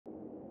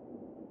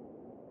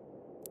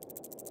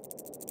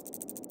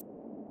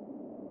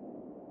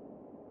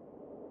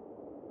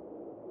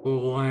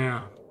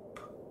Lamp.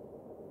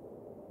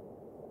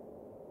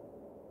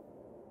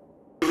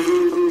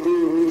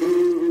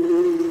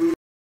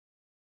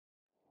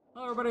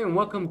 Hello, everybody, and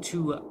welcome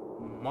to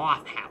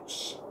Moth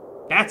House.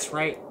 That's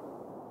right,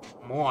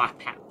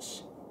 Moth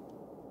House.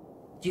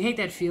 Do you hate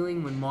that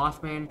feeling when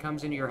Mothman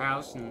comes into your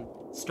house and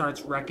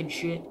starts wrecking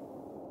shit?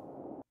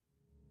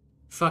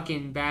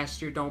 Fucking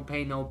bastard, don't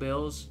pay no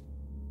bills.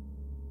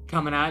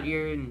 Coming out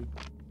here and...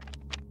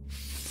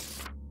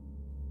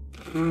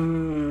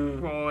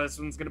 Oh, this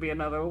one's gonna be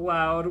another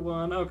loud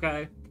one.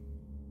 Okay.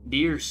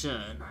 Dear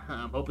son,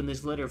 I'm hoping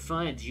this letter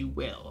finds you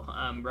well.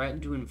 I'm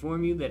writing to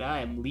inform you that I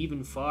am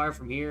leaving far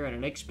from here on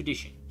an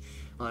expedition.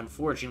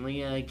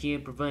 Unfortunately, I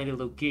can't provide a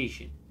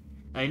location.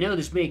 I know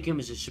this may come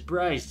as a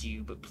surprise to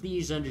you, but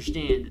please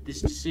understand that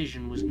this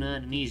decision was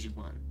not an easy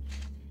one.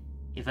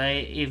 If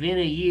in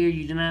a year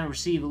you do not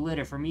receive a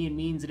letter from me, it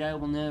means that I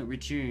will not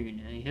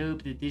return. I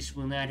hope that this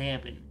will not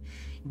happen.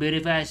 But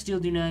if I still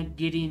do not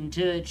get in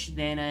touch,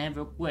 then I have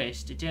a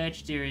request.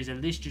 Attached there is a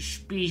list of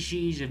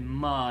species of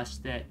moths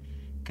that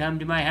come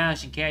to my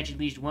house and catch at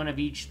least one of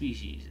each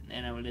species, and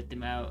then I will let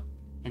them out.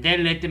 And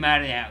then let them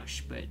out of the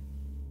house, but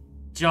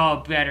it's all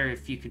better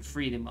if you can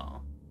free them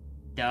all.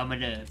 Dumb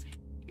enough.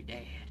 Your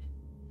dad.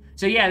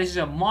 So yeah, this is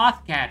a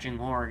moth-catching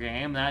horror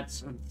game.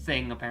 That's a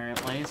thing,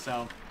 apparently,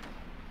 so...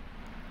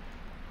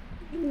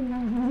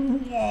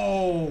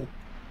 Whoa!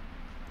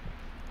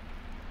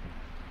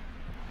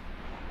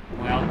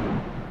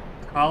 Well,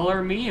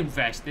 color me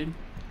invested.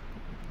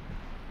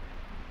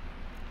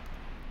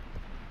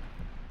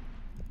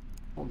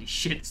 Holy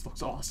shit, this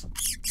looks awesome.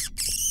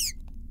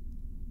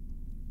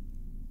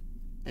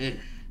 Ugh.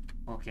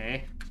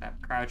 Okay,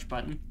 that crouch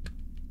button.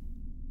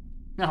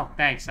 No,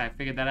 thanks, I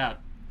figured that out.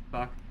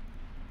 Fuck.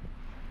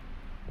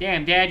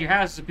 Damn, Dad, your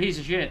house is a piece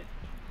of shit.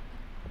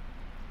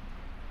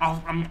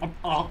 Got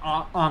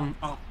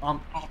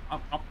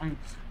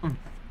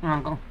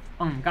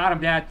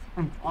him, Dad.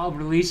 I'll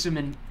release him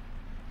in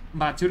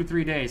about 2 to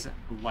 3 days.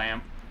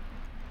 Lamp.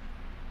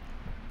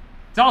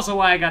 It's also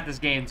why I got this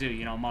game, too,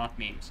 you know, moth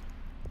memes.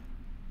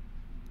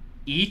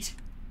 Eat?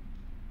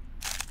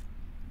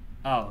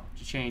 Oh,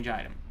 to change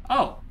item.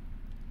 Oh!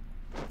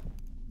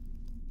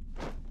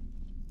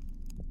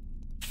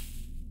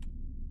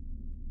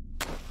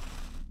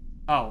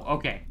 Oh,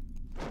 okay.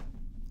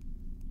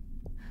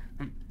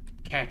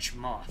 Catch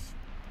moth.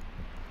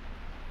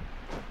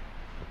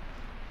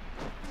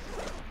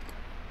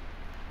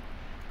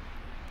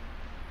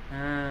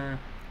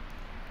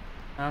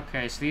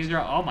 Okay, so these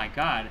are... Oh my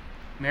god.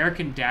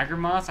 American dagger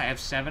moths? I have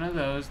 7 of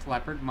those.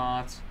 Leopard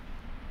moths.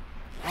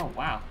 Oh,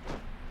 wow.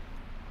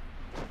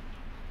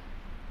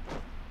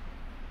 Am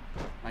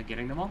I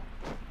getting them all?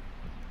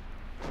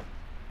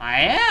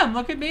 I am!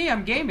 Look at me,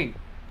 I'm gaming.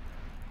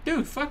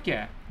 Dude, fuck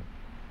yeah.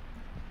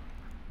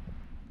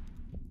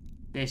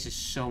 This is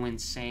so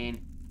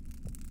insane.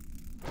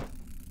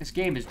 This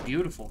game is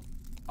beautiful.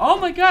 Oh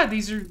my god,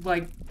 these are,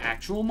 like,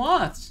 actual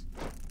moths.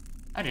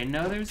 I didn't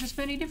know there was this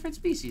many different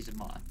species of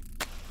moth.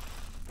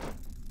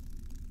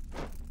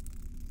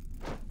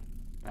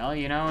 Well,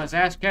 you know, as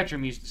Ash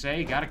Ketchum used to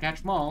say, you gotta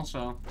catch them all,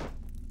 so...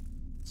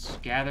 Let's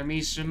gather me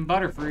some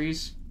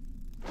butterfrees.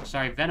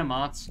 Sorry,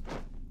 venomoths.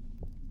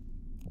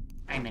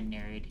 I'm a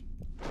nerd.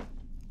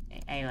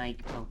 I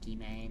like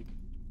Pokemon.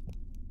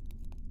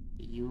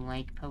 Do you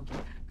like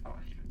Pokemon?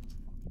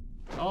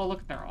 Oh,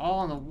 look, they're all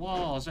on the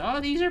walls.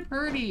 Oh, these are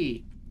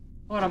pretty.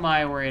 What am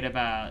I worried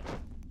about?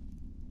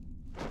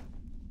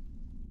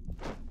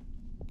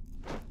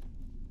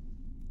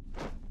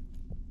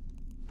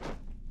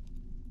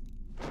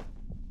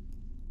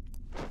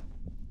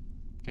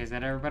 Okay, is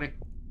that everybody?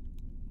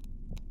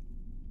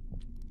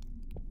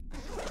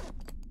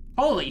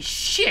 Holy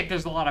shit,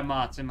 there's a lot of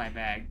moths in my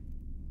bag.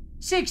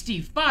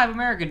 65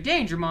 American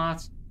danger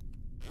moths.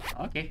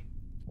 Okay.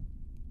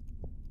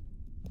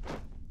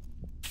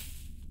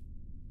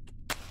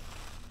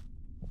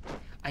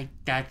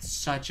 That's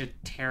such a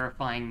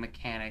terrifying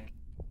mechanic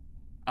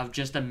of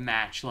just a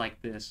match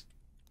like this.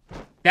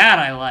 That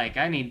I like.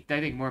 I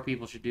think more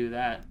people should do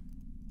that.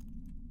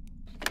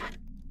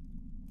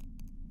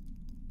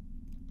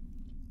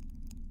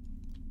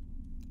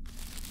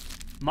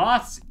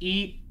 Moths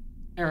eat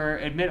or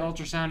emit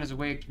ultrasound as a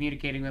way of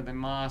communicating with their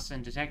moths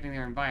and detecting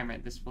their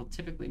environment. This will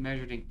typically be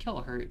measured in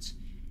kilohertz.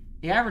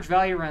 The average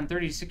value around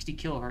 30 to 60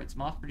 kilohertz.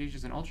 Moth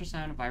produces an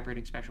ultrasound of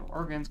vibrating spectral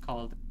organs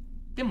called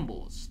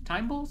thimbles.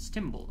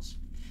 Timbles?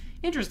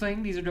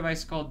 Interesting, these are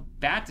devices called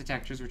bat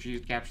detectors, which are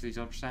used to capture these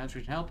ultrasounds,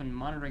 which can help in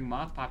monitoring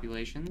moth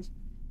populations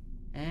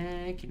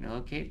and can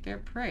locate their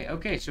prey.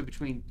 Okay, so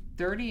between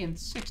 30 and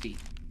 60.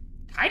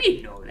 I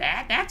didn't know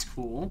that. That's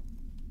cool.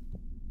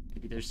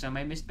 Maybe there's some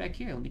I missed back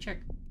here. Let me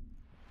check.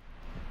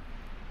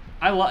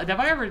 Have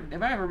I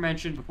ever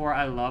mentioned before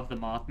I love the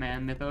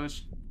Mothman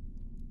mythos?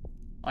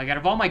 Like, out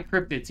of all my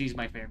cryptids, he's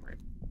my favorite.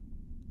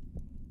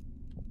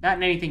 Not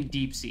in anything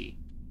deep sea.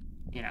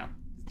 You know,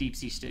 deep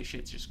sea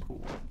shit's just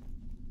cool.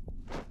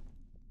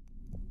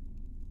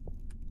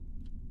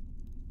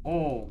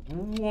 Oh,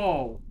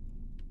 whoa.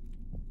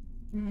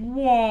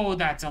 Whoa,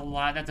 that's a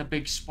lot. That's a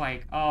big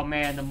spike. Oh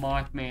man, the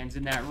Mothman's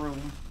in that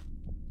room.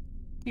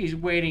 He's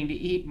waiting to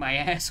eat my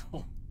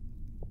asshole.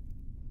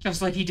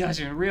 Just like he does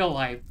in real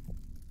life.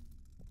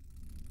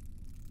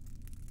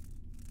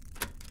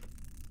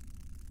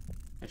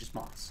 They're just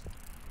moths.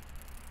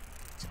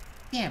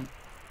 Damn.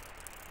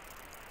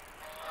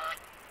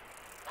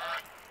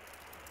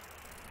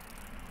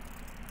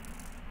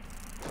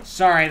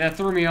 Sorry, that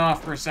threw me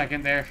off for a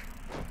second there.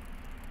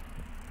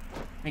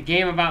 A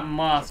game about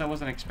moths, I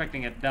wasn't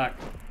expecting a duck.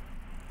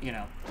 You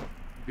know,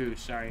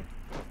 goose, sorry.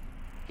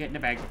 Get in the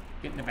bag.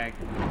 Get in the bag.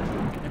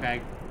 Get in the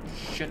bag.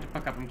 Shut the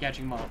fuck up, I'm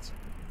catching moths.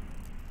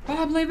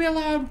 Bob, leave me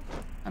alone!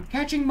 I'm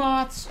catching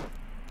moths!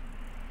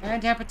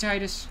 And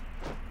hepatitis.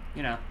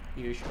 You know,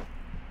 usual.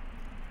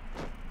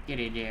 Get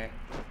in there.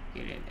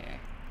 Get in there.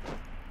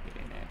 Get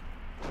in there.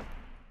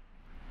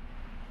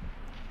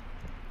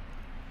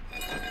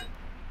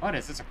 What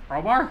is this, a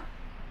crowbar?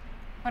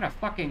 What a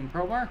fucking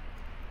crowbar?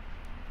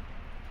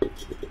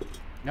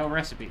 No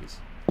recipes.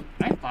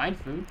 Can I find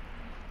food?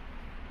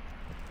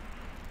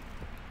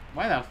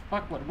 Why the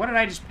fuck? What did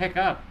I just pick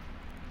up?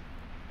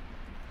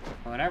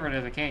 Whatever it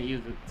is, I can't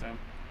use it, so...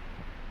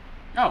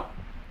 Oh!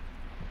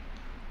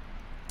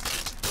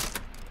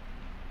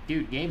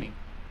 Dude, gaming.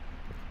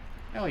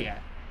 Hell yeah.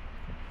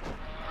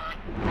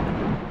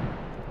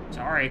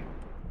 Sorry.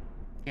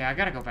 Yeah, I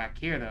gotta go back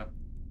here, though.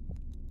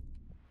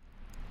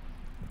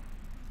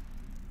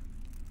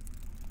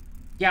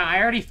 Yeah,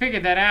 I already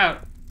figured that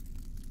out.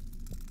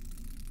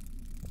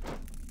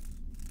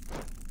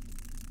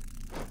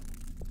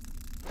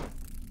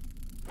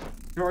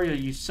 Victoria,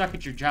 you suck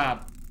at your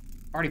job.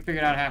 Already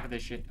figured out half of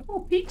this shit.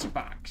 Oh, pizza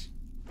box.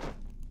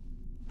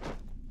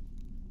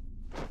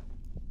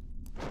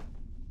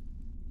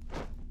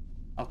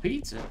 A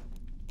pizza?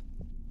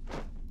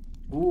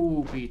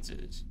 Ooh,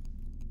 pizzas.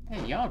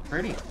 Hey, y'all are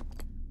pretty.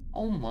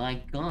 Oh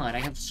my god, I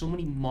have so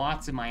many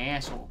moths in my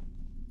asshole.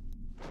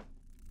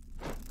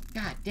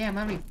 God damn,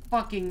 how many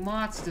fucking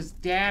moths does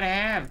Dad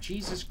have?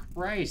 Jesus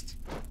Christ.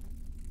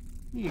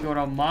 You need to go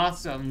to a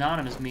Moths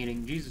Anonymous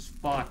meeting. Jesus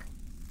fuck.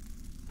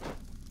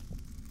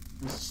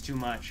 This is too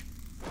much.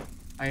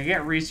 I can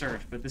get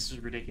research, but this is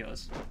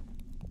ridiculous.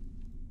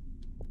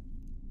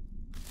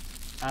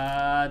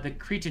 The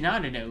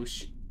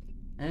Cretinonidos.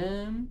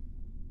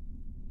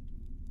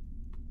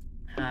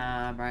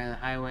 Brian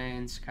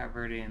Highways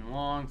covered in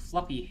long,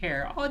 fluffy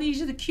hair. Oh,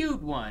 these are the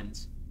cute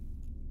ones.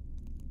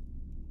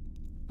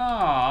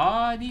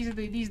 Aw, these are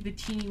the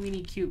teeny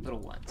weeny cute little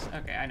ones.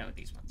 Okay, I know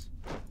these ones.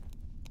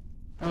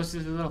 Those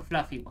are the little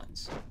fluffy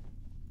ones.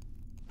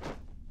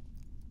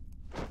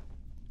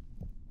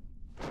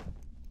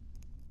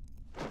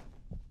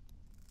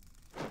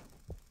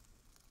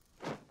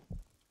 Where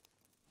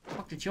the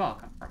fuck did y'all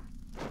come from?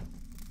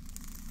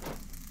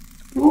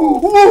 Whoa!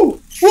 Whoa!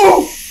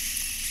 Whoa!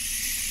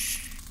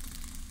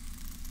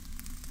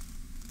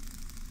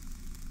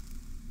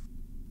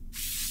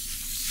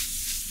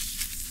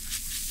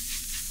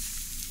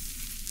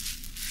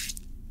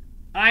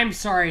 I'm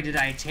sorry, did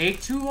I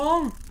take too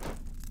long?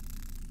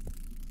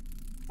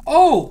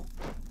 Oh!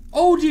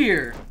 Oh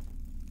dear!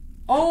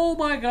 Oh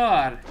my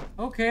god.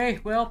 Okay,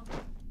 well...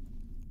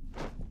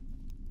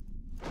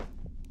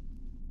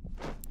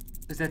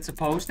 Is that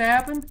supposed to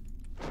happen?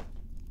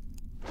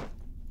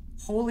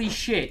 Holy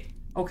shit.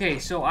 Okay,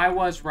 so I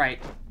was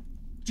right.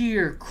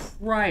 Dear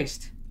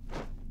Christ.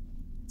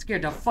 It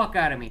scared the fuck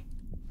out of me.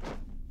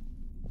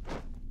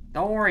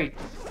 Don't worry.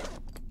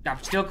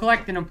 I'm still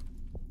collecting them.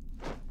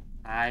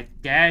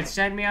 Dad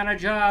sent me on a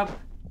job.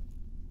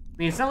 I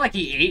mean, it's not like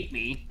he ate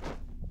me.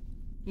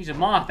 He's a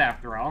moth,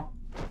 after all.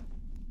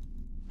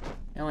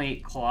 He only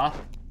ate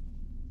cloth.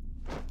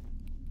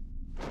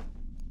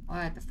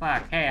 What the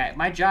fuck? Hey,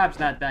 my job's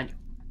not done.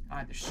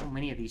 God, there's so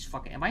many of these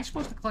fucking... Am I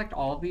supposed to collect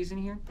all of these in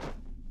here?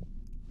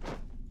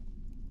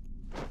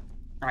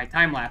 Alright,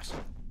 time lapse.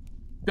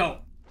 Go!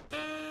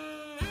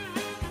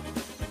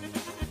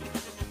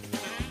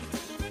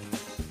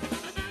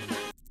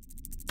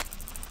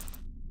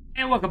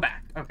 And welcome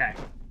back. Okay.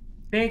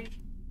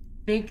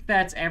 Think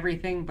that's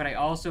everything, but I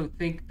also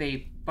think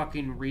they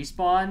fucking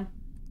respawn.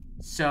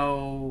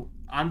 So,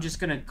 I'm just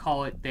gonna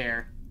call it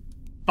there.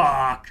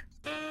 Fuck!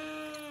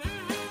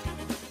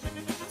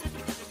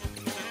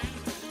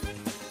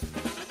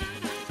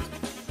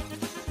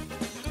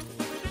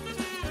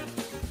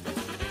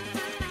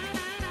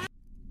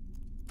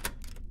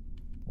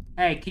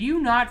 Hey, can you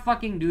not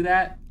fucking do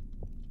that?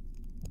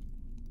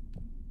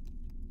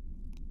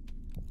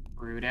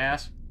 Rude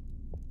ass.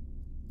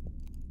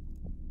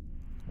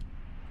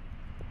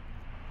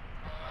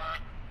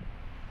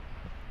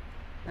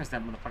 Where's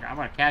that motherfucker? I'm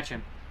gonna catch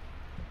him.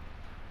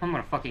 I'm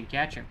gonna fucking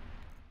catch him.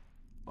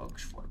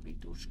 Bugs for me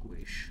to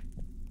squish.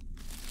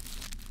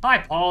 Hi,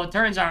 Paul. It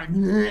turns out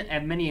I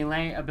have many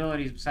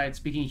abilities besides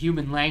speaking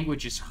human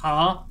languages,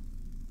 huh?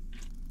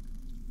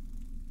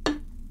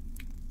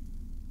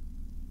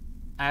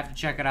 I have to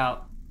check it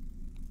out.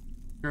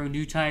 Grow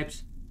new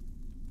types.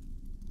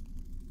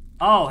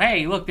 Oh,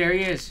 hey, look, there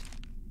he is.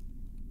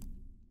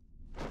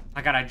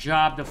 I got a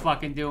job to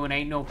fucking do and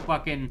ain't no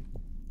fucking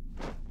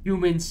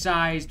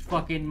human-sized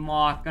fucking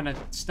moth gonna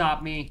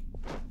stop me?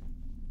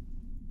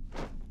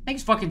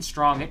 Thing's fucking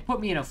strong. It put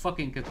me in a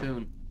fucking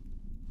cocoon.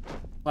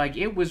 Like,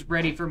 it was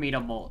ready for me to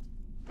molt.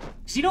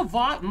 Because, you know,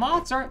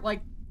 moths aren't,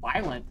 like,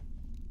 violent.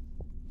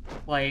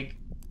 Like,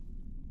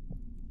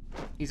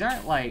 these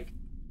aren't, like,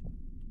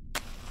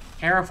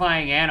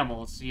 terrifying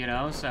animals, you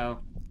know? So,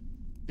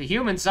 the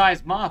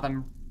human-sized moth,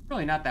 I'm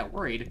really not that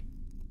worried.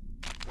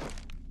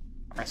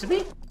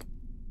 Recipe?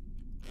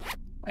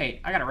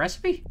 Wait, I got a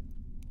recipe?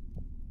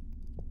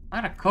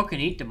 I gotta cook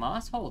and eat the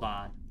moths? Hold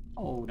on.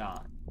 Hold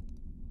on.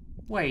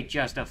 Wait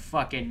just a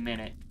fucking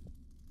minute.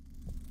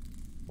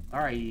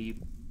 Alright, you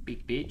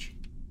big bitch.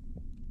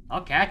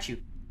 I'll catch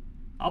you.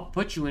 I'll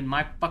put you in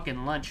my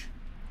fucking lunch.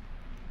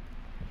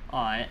 Oh,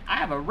 I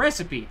have a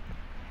recipe.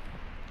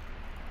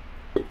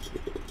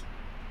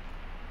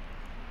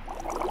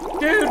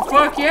 Dude,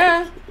 fuck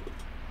yeah!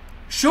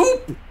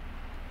 Soup!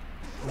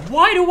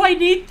 Why do I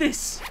need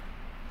this?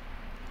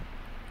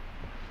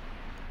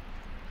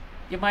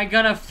 Am I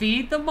gonna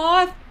feed the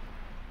moth?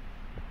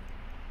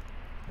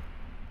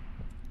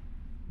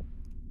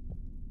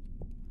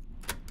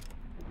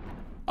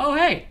 Oh,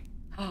 hey!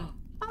 Oh,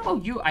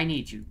 I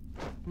need you.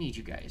 I need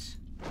you guys.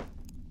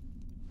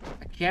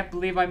 I can't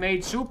believe I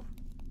made soup.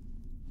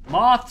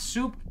 Moth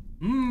soup.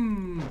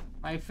 Mmm,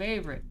 my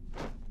favorite.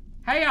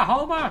 Hey,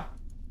 Homer!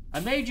 I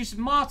made you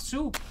some moth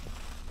soup.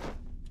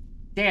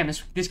 Damn,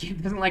 this game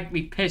doesn't let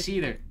me piss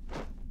either.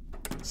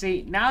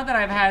 See, now that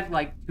I've had,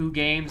 like, 2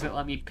 games that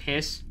let me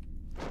piss,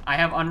 I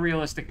have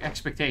unrealistic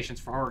expectations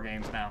for horror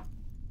games now.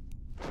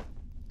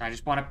 I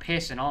just want to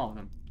piss in all of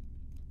them.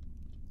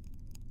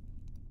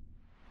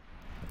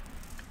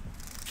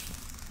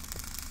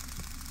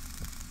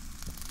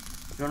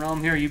 You don't know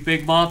I'm here, you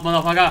big moth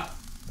motherfucker!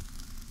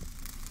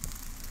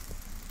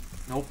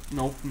 Nope,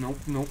 nope, nope,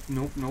 nope,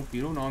 nope, nope.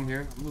 You don't know I'm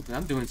here.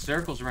 I'm doing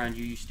circles around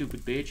you, you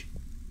stupid bitch.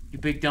 You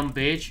big dumb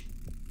bitch.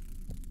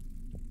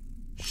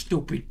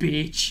 Stupid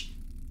bitch.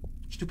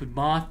 Stupid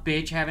moth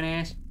bitch having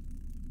ass.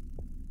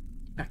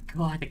 Oh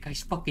god, that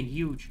guy's fucking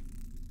huge.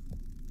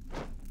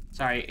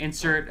 Sorry,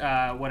 insert,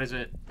 what is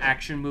it?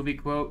 Action movie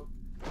quote.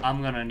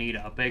 I'm gonna need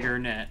a bigger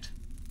net.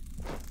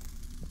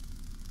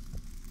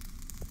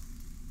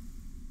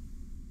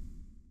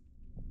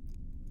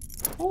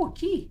 Oh, a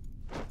key.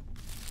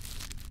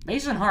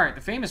 Mason Hart,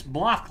 the famous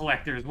moth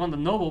collector, has won the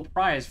Nobel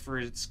Prize for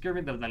his discovery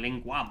of the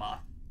lingua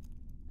moth.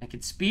 And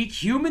can speak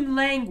human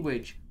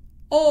language.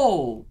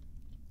 Oh!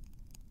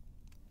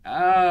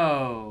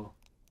 Oh.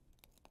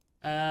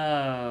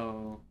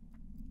 Oh.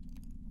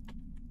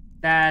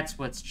 That's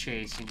what's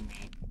chasing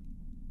me.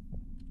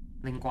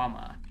 Lingua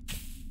moth.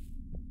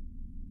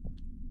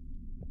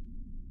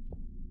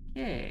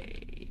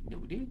 Okay.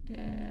 Noted.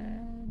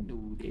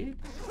 Noted.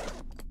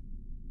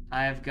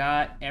 I've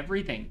got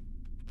everything.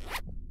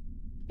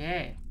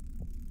 Okay.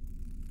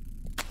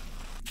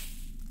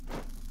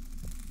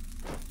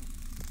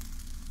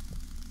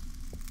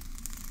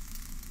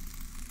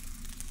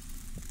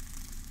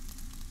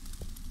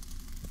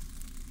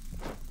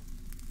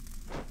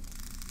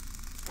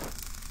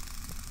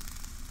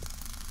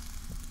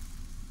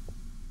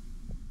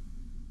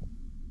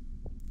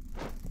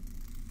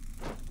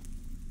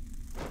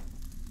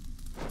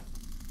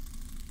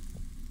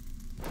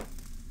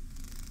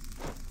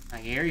 I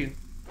hear you.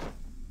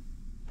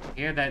 I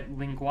hear that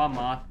lingua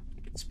moth.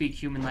 It can speak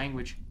human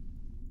language.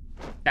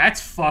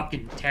 That's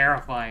fucking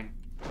terrifying.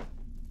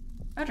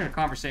 I had a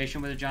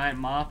conversation with a giant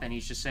moth and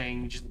he's just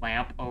saying just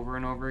lamp over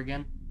and over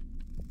again.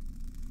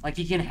 Like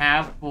he can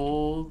have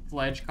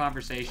full-fledged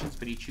conversations,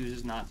 but he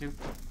chooses not to.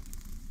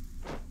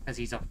 Because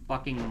he's a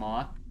fucking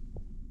moth.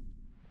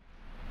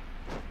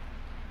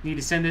 Need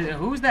to send it.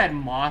 Who's that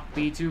moth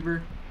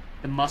VTuber?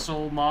 The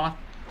muscle moth?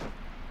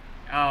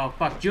 Oh,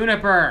 fuck.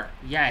 Juniper!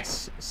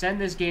 Yes.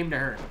 Send this game to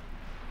her.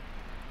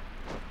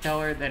 Tell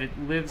her that it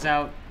lives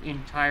out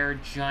entire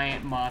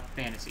giant moth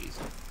fantasies.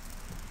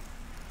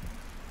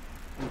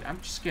 Dude, I'm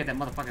just scared that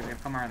motherfucker's gonna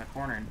come around the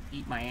corner and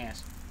eat my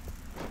ass.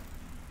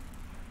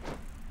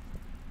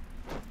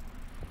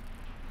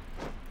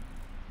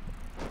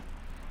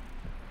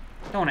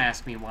 Don't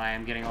ask me why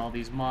I'm getting all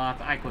these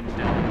moth. I couldn't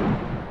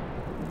tell.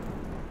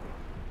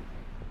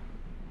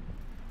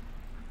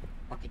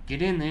 Fucking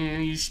get in there,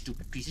 you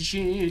stupid piece of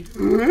shit.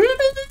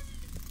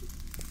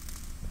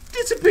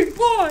 It's a big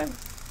boy!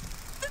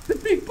 It's a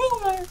big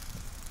boy!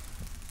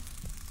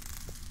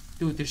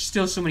 Dude, there's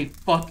still so many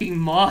fucking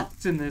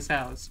moths in this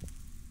house.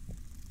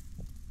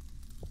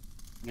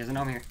 He doesn't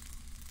know I'm here.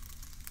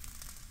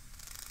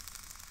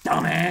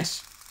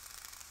 Dumbass!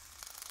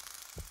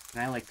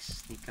 Can I, like,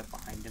 sneak up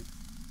behind him?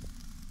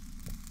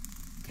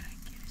 Can I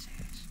get his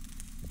ass?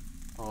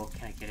 Oh,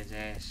 can I get his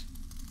ass?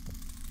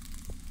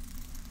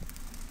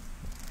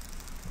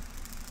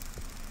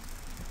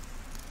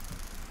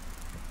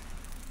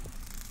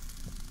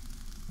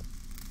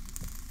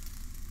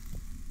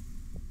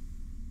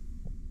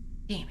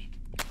 Damn it.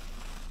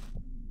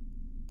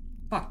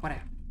 Fuck,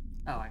 whatever.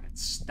 Oh, I got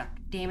stuck.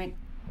 Damn it.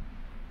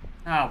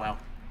 Oh, well.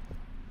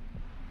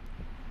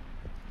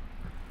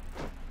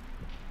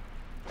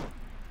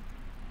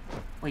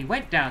 Well, he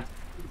went down.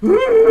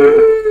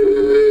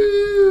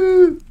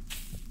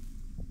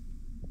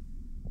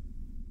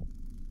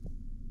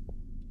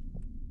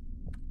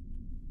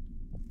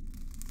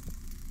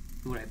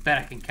 Dude, I bet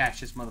I can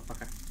catch this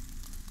motherfucker.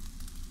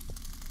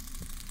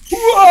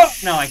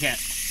 No, I can't.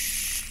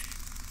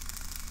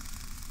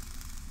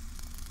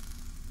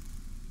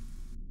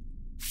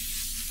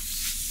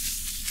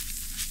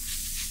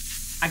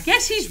 I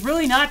guess he's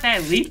really not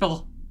that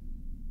lethal.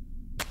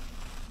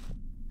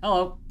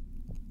 Hello.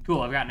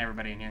 Cool, I've gotten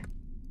everybody in here.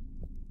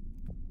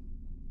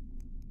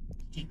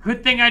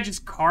 Good thing I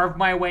just carve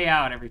my way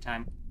out every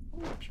time.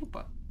 Oh,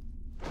 pupa.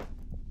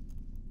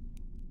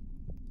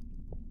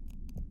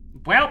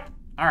 Well,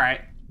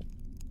 alright.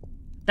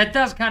 That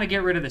does kind of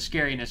get rid of the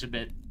scariness a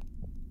bit.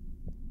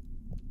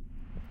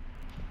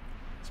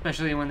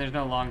 Especially when there's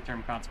no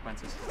long-term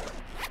consequences.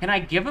 Can I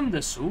give him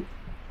the soup?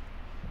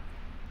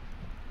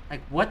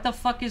 Like, what the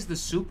fuck is the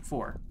soup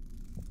for?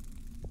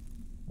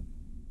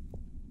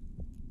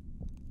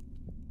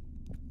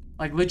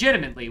 Like,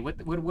 legitimately, what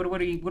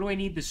do I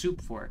need the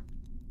soup for?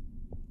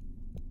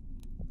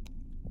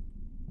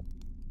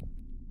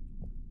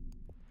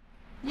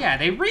 Yeah,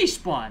 they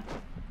respawn.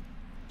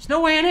 There's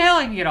no way in hell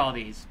I can get all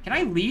these. Can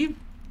I leave?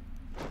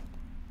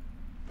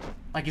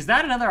 Like, is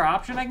that another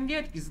option I can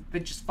get? Is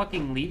that just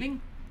fucking leaving?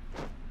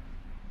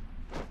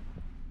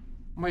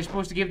 Am I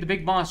supposed to give the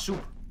big boss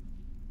soup?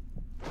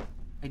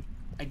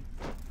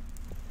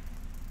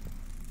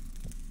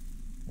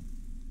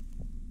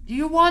 Do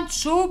you want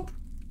soup?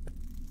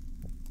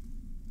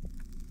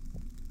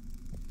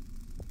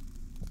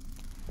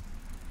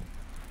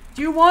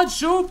 Do you want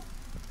soup?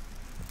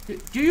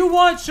 Do you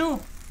want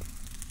soup?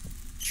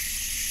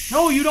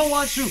 No, you don't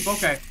want soup.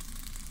 Okay.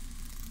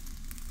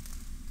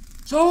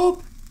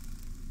 Soup!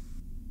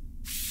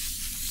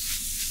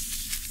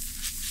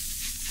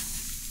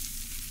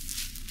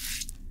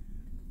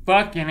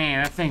 Fucking A,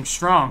 that thing's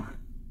strong.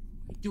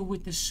 What do I do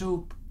with the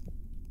soup?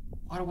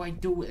 What do I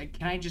do with it?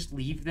 Can I just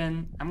leave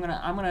then? I'm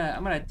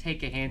gonna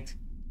take a hint.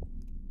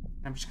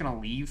 I'm just gonna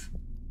leave.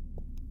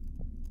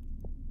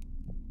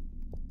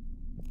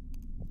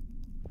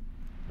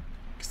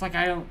 Cause like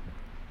I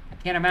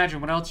can't imagine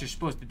what else you're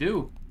supposed to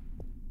do.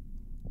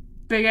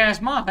 Big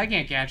ass moth, I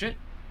can't catch it.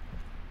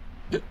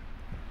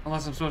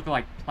 Unless I'm supposed to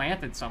like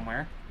plant it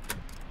somewhere.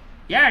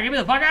 Yeah, get me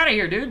the fuck out of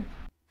here, dude.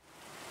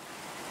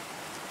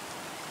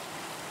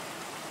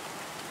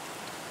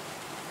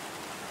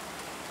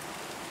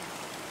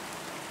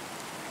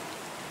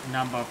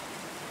 Number.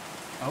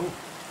 Oh.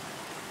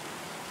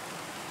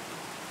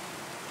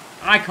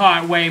 I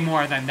caught way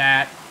more than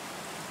that.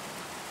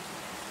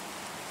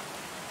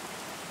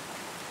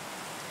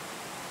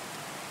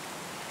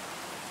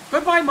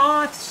 Goodbye,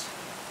 moths.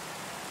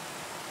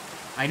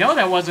 I know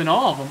that wasn't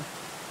all of them.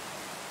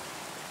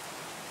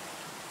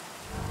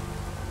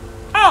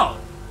 Oh!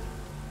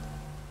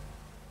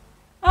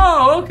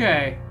 Oh,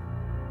 okay.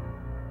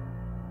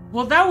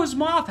 Well, that was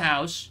Moth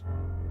House.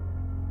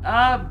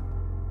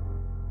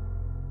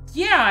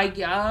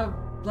 Yeah,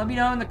 let me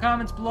know in the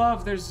comments below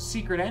if there's a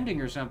secret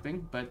ending or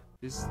something, but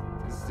this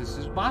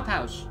is Moth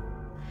House.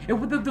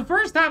 The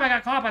first time I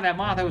got caught by that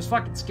moth, it was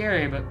fucking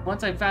scary, but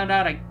once I found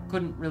out I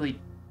couldn't really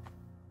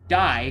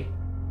die,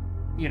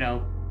 you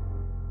know,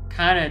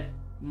 kind of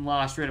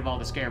lost rid of all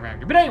the scare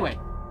factor. But anyway,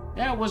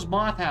 that was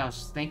Moth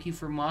House. Thank you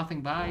for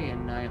mothing by,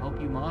 and I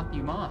hope you moth.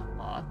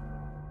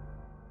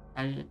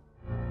 And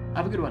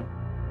have a good one.